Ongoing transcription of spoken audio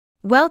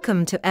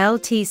Welcome to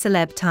LT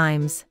Celeb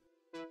Times.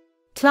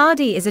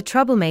 Tladi is a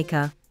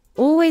troublemaker,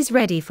 always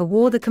ready for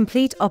war, the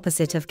complete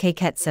opposite of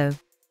Keketso.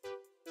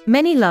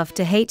 Many love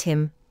to hate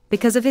him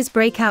because of his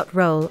breakout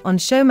role on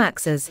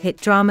Showmax's hit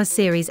drama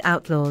series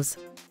Outlaws.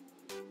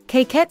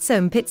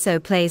 Keketso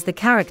Mpitso plays the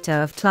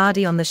character of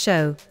Tladi on the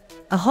show,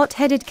 a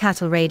hot-headed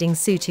cattle-raiding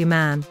Sutu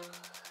man.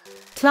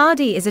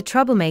 Tladi is a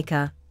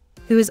troublemaker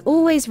who is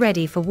always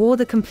ready for war,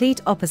 the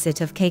complete opposite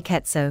of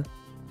Keketso.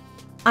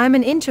 I'm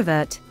an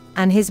introvert,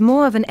 and he's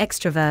more of an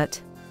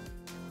extrovert.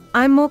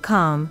 I'm more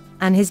calm,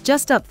 and he's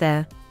just up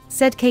there,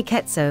 said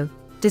Keketso,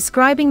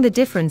 describing the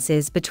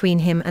differences between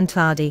him and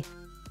Tladi.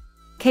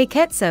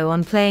 Keketso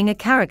on playing a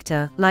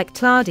character like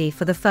Tladi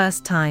for the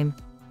first time.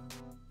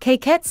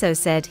 Keketso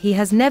said he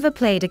has never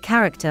played a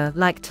character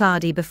like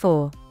Tladi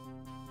before.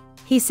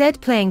 He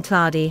said playing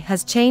Tladi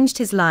has changed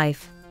his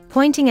life,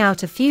 pointing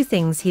out a few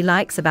things he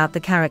likes about the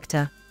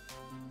character.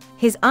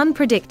 He's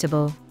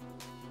unpredictable.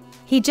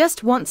 He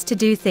just wants to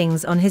do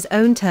things on his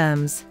own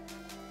terms.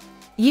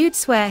 You'd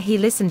swear he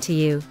listened to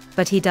you,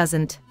 but he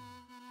doesn't.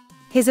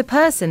 He's a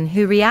person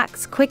who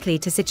reacts quickly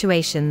to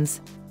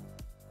situations.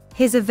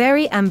 He's a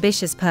very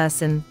ambitious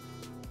person.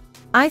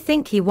 I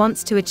think he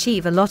wants to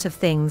achieve a lot of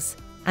things,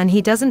 and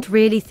he doesn't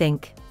really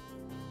think.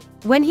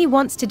 When he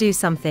wants to do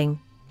something,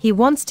 he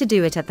wants to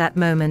do it at that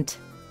moment.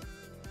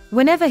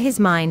 Whenever his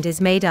mind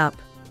is made up,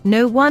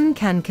 no one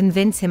can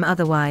convince him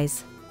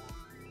otherwise.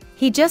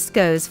 He just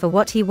goes for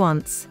what he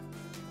wants.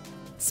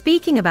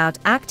 Speaking about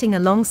acting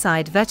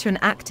alongside veteran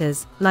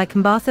actors like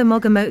Mbatha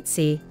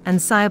Mogamotsi and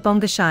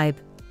Sayabonga Shaib,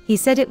 he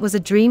said it was a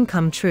dream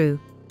come true.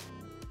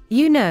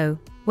 You know,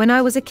 when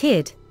I was a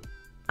kid,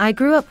 I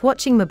grew up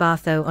watching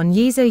Mbatha on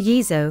Yizo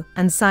Yizo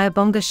and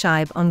Sayabonga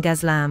Shaib on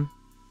Gazlam.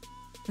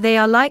 They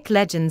are like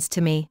legends to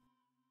me.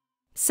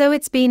 So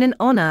it's been an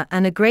honor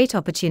and a great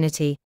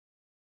opportunity.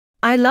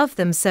 I love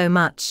them so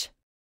much.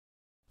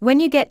 When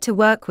you get to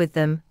work with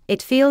them,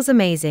 it feels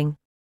amazing.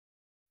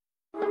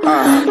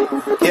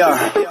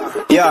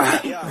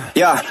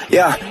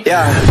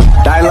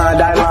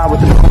 Die line with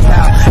the new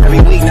style.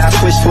 Every week now I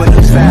switch to a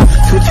new style.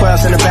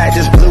 212s in the back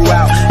just blew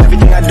out.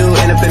 Everything I do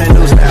end up in a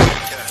new style.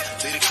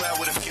 Lead a club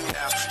with a few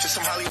now. Just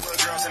some Hollywood.